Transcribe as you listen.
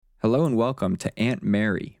Hello and welcome to Aunt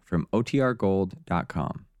Mary from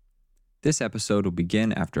OTRGold.com. This episode will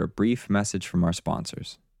begin after a brief message from our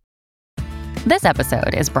sponsors. This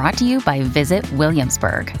episode is brought to you by Visit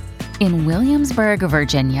Williamsburg. In Williamsburg,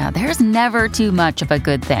 Virginia, there's never too much of a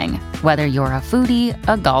good thing. Whether you're a foodie,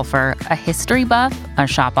 a golfer, a history buff, a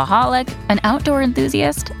shopaholic, an outdoor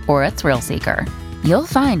enthusiast, or a thrill seeker, you'll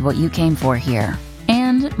find what you came for here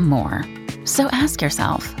and more. So ask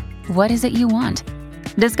yourself, what is it you want?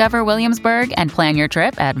 Discover Williamsburg and plan your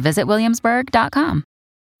trip at visitwilliamsburg.com.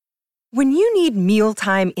 When you need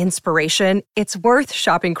mealtime inspiration, it's worth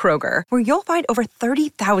shopping Kroger, where you'll find over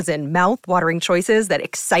 30,000 mouth-watering choices that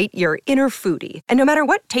excite your inner foodie. And no matter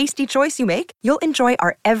what tasty choice you make, you'll enjoy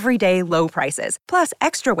our everyday low prices, plus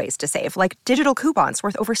extra ways to save, like digital coupons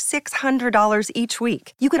worth over $600 each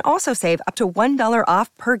week. You can also save up to $1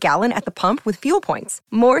 off per gallon at the pump with fuel points.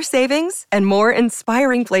 More savings and more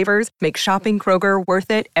inspiring flavors make shopping Kroger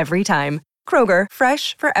worth it every time. Kroger,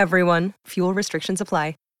 fresh for everyone. Fuel restrictions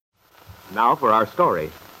apply. Now for our story.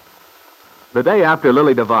 The day after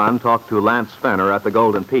Lily Devon talked to Lance Fenner at the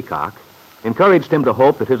Golden Peacock, encouraged him to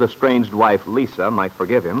hope that his estranged wife, Lisa, might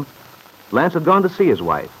forgive him, Lance had gone to see his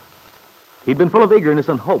wife. He'd been full of eagerness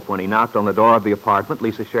and hope when he knocked on the door of the apartment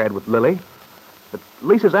Lisa shared with Lily. But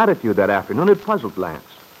Lisa's attitude that afternoon had puzzled Lance,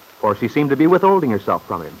 for she seemed to be withholding herself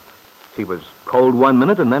from him. She was cold one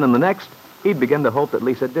minute, and then in the next, he'd begin to hope that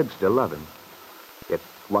Lisa did still love him. It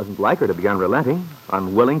wasn't like her to be unrelenting,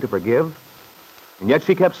 unwilling to forgive. And yet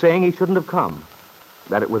she kept saying he shouldn't have come,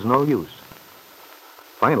 that it was no use.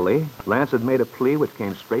 Finally, Lance had made a plea which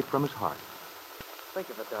came straight from his heart. Think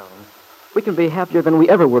of it, darling. We can be happier than we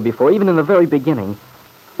ever were before, even in the very beginning.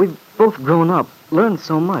 We've both grown up, learned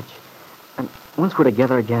so much. And once we're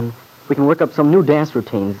together again, we can work up some new dance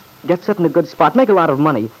routines, get set in a good spot, make a lot of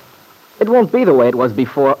money. It won't be the way it was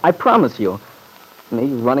before, I promise you. Me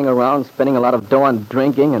running around, spending a lot of dough on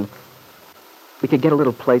drinking, and we could get a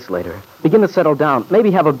little place later. Begin to settle down. Maybe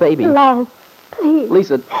have a baby. Lance, please.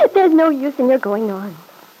 Lisa. There's no use in your going on.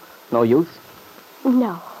 No use?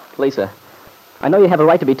 No. Lisa, I know you have a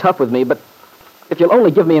right to be tough with me, but if you'll only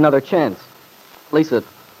give me another chance. Lisa,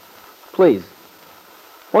 please.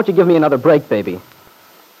 Won't you give me another break, baby?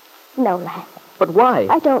 No, Lance. But why?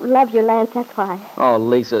 I don't love you, Lance, that's why. Oh,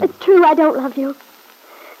 Lisa. It's true, I don't love you.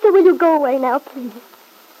 So will you go away now, please?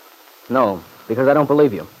 No, because I don't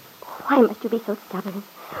believe you. Why must you be so stubborn?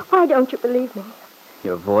 Why don't you believe me?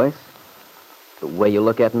 Your voice, the way you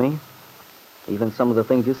look at me, even some of the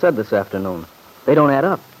things you said this afternoon, they don't add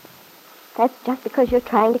up. That's just because you're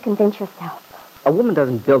trying to convince yourself. A woman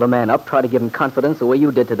doesn't build a man up, try to give him confidence the way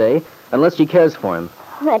you did today, unless she cares for him.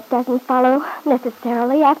 That doesn't follow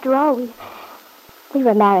necessarily. After all, we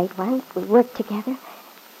were married once. We worked together.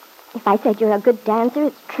 If I said you're a good dancer,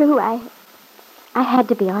 it's true. I had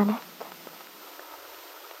to be honest.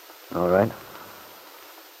 All right.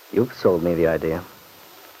 You've sold me the idea.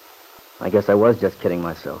 I guess I was just kidding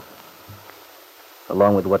myself.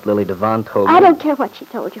 Along with what Lily Devon told me. I don't care what she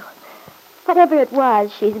told you. Whatever it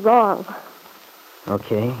was, she's wrong.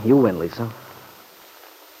 Okay, you win, Lisa.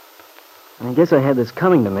 I guess I had this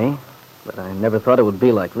coming to me, but I never thought it would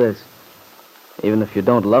be like this. Even if you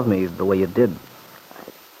don't love me the way you did.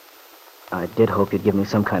 I did hope you'd give me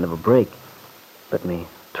some kind of a break. Let me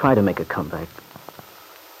try to make a comeback.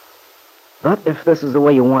 But if this is the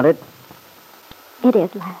way you want it... It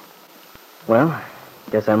is, Lance. Well,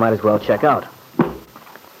 guess I might as well check out.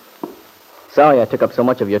 Sorry I took up so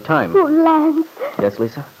much of your time. Oh, Lance. Yes,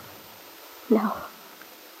 Lisa? No.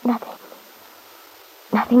 Nothing.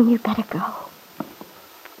 Nothing. You better go.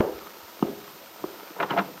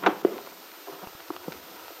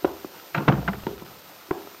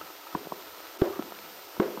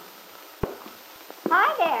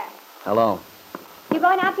 Hi there. Hello. You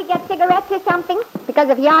going out to get cigarettes or something? Because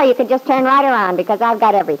if you are, you could just turn right around, because I've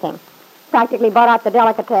got everything. Practically bought out the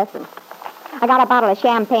delicatessen. I got a bottle of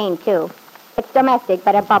champagne, too. It's domestic,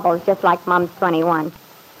 but it bubbles just like Mom's 21.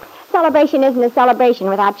 Celebration isn't a celebration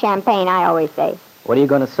without champagne, I always say. What are you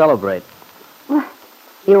going to celebrate?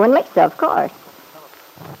 You and Lisa, of course.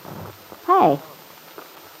 Hey,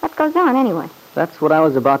 what goes on anyway? That's what I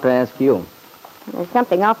was about to ask you. There's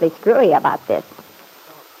something awfully screwy about this.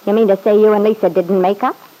 You mean to say you and Lisa didn't make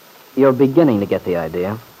up? You're beginning to get the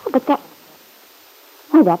idea. Oh, but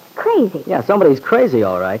that's crazy. Yeah, somebody's crazy,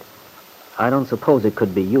 all right. I don't suppose it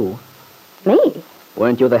could be you. Me?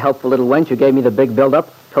 Weren't you the helpful little wench who gave me the big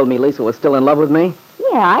build-up? Told me Lisa was still in love with me?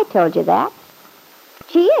 Yeah, I told you that.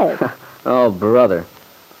 She is. Oh, brother.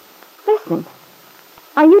 Listen,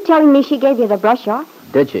 are you telling me she gave you the brush off?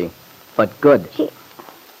 Did she? But good.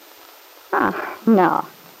 No.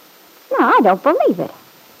 No, I don't believe it.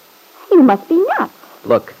 You must be nuts.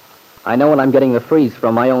 Look, I know when I'm getting the freeze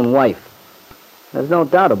from my own wife. There's no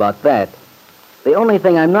doubt about that. The only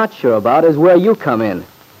thing I'm not sure about is where you come in.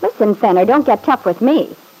 Listen, Fenner, don't get tough with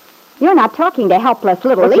me. You're not talking to helpless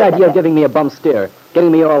little What's Lisa. the idea of giving me a bum steer?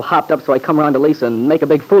 Getting me all hopped up so I come around to Lisa and make a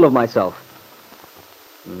big fool of myself?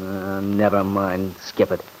 Never mind.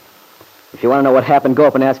 Skip it. If you want to know what happened, go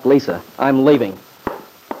up and ask Lisa. I'm leaving.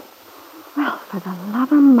 Well, for the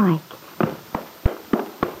love of Mike.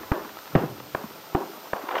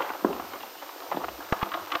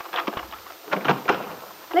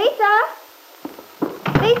 Lisa?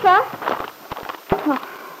 Lisa? Oh,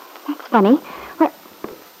 that's funny. Where...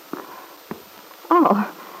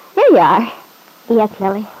 Oh, here you are. Yes,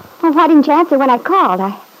 Lily. Well, why didn't you answer when I called?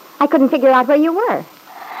 I couldn't figure out where you were.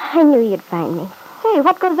 I knew you'd find me. Say,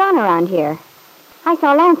 what goes on around here? I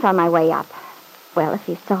saw Lance on my way up. Well, if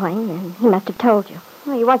you saw him, then he must have told you.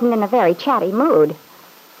 Well, he wasn't in a very chatty mood.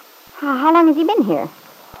 How long has he been here?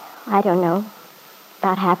 I don't know.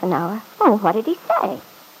 About half an hour. Oh, what did he say?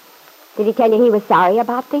 Did he tell you he was sorry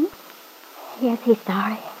about things? Yes, he's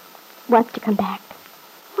sorry. Wants to come back.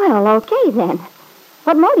 Well, okay then.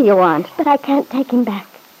 What more do you want? But I can't take him back.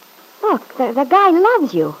 Look, the guy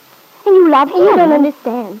loves you. And you love him. You don't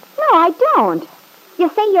understand. No, I don't. You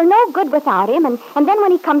say you're no good without him, and then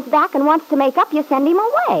when he comes back and wants to make up, you send him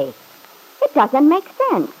away. It doesn't make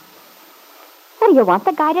sense. What do you want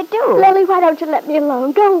the guy to do? Lily, why don't you let me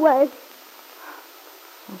alone? Go away.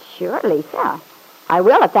 Sure, Lisa. I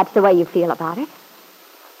will if that's the way you feel about it.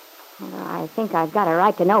 Well, I think I've got a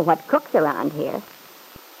right to know what cooks around here.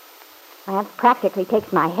 Lance practically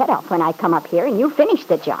takes my head off when I come up here, and you finish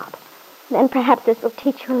the job. Then perhaps this will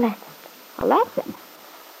teach you a lesson. A lesson?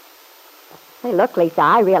 Hey, look, Lisa,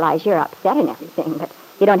 I realize you're upset and everything, but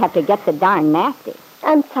you don't have to get so darn nasty.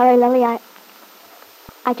 I'm sorry, Lily.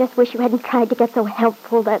 I just wish you hadn't tried to get so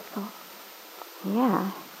helpful, that's all.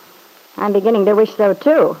 Yeah. I'm beginning to wish so,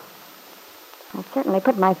 too. I certainly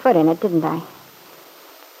put my foot in it, didn't I?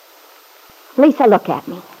 Lisa, look at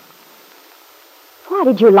me. Why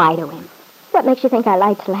did you lie to him? What makes you think I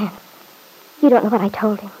lied to Lance? You don't know what I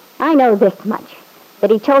told him. I know this much,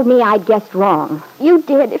 that he told me I'd guessed wrong. You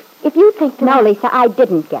did. If you think that... No, Lisa, I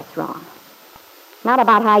didn't guess wrong. Not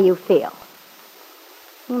about how you feel.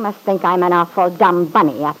 You must think I'm an awful dumb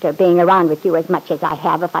bunny after being around with you as much as I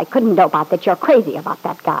have if I couldn't dope out that you're crazy about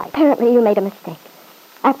that guy. Apparently you made a mistake.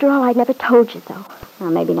 After all, I never told you so.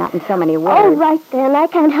 Well, maybe not in so many words. Oh, right then. I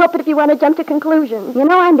can't help it if you want to jump to conclusions. You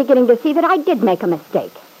know, I'm beginning to see that I did make a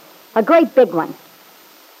mistake. A great big one.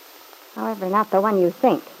 However, not the one you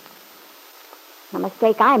think. The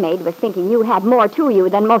mistake I made was thinking you had more to you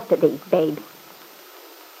than most of these babes.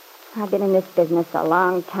 I've been in this business a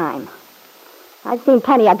long time. I've seen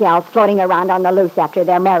plenty of gals floating around on the loose after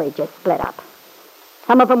their marriages split up.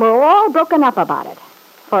 Some of them were all broken up about it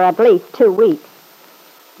for at least 2 weeks.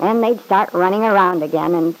 Then they'd start running around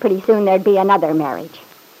again, and pretty soon there'd be another marriage.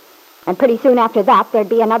 And pretty soon after that, there'd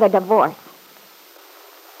be another divorce.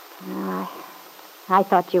 I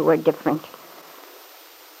thought you were different.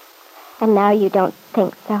 And now you don't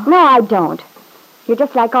think so? No, I don't. You're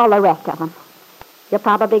just like all the rest of them. You'll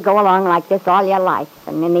probably go along like this all your life,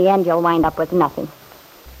 and in the end you'll wind up with nothing.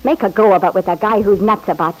 Make a go of it with a guy who's nuts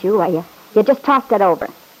about you, or you just tossed it over.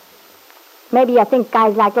 Maybe you think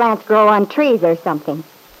guys like Lance grow on trees or something.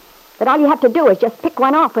 But all you have to do is just pick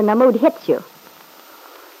one off when the mood hits you.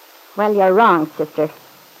 Well, you're wrong, sister.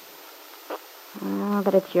 Oh,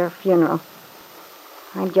 but it's your funeral.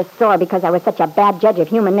 I'm just sore because I was such a bad judge of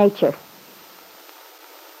human nature.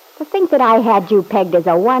 To think that I had you pegged as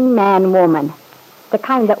a one-man woman. The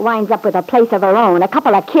kind that winds up with a place of her own, a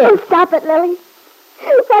couple of kids. Oh, stop it, Lily.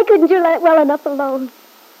 Why couldn't you let it well enough alone?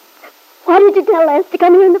 Why did you tell Lance to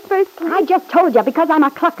come here in the first place? I just told you, because I'm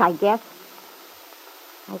a cluck, I guess.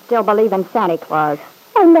 I still believe in Santa Claus.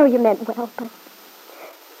 I know you meant well,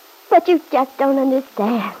 but you just don't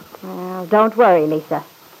understand. Well, don't worry, Lisa.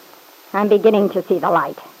 I'm beginning to see the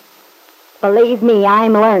light. Believe me,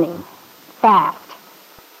 I'm learning. Fast.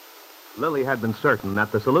 Lily had been certain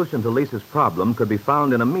that the solution to Lisa's problem could be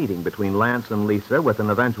found in a meeting between Lance and Lisa with an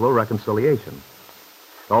eventual reconciliation.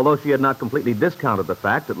 Although she had not completely discounted the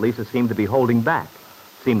fact that Lisa seemed to be holding back,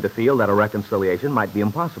 seemed to feel that a reconciliation might be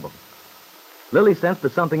impossible. Lily sensed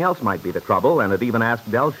that something else might be the trouble and had even asked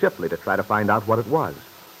Del Shipley to try to find out what it was.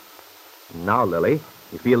 Now, Lily,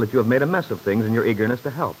 you feel that you have made a mess of things in your eagerness to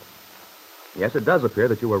help. Yes, it does appear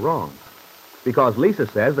that you were wrong, because Lisa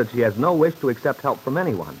says that she has no wish to accept help from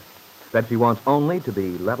anyone, that she wants only to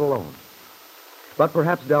be let alone. But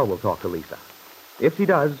perhaps Del will talk to Lisa. If she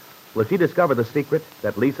does, will she discover the secret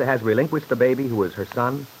that Lisa has relinquished the baby who is her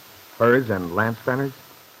son, hers and Lance Fenner's?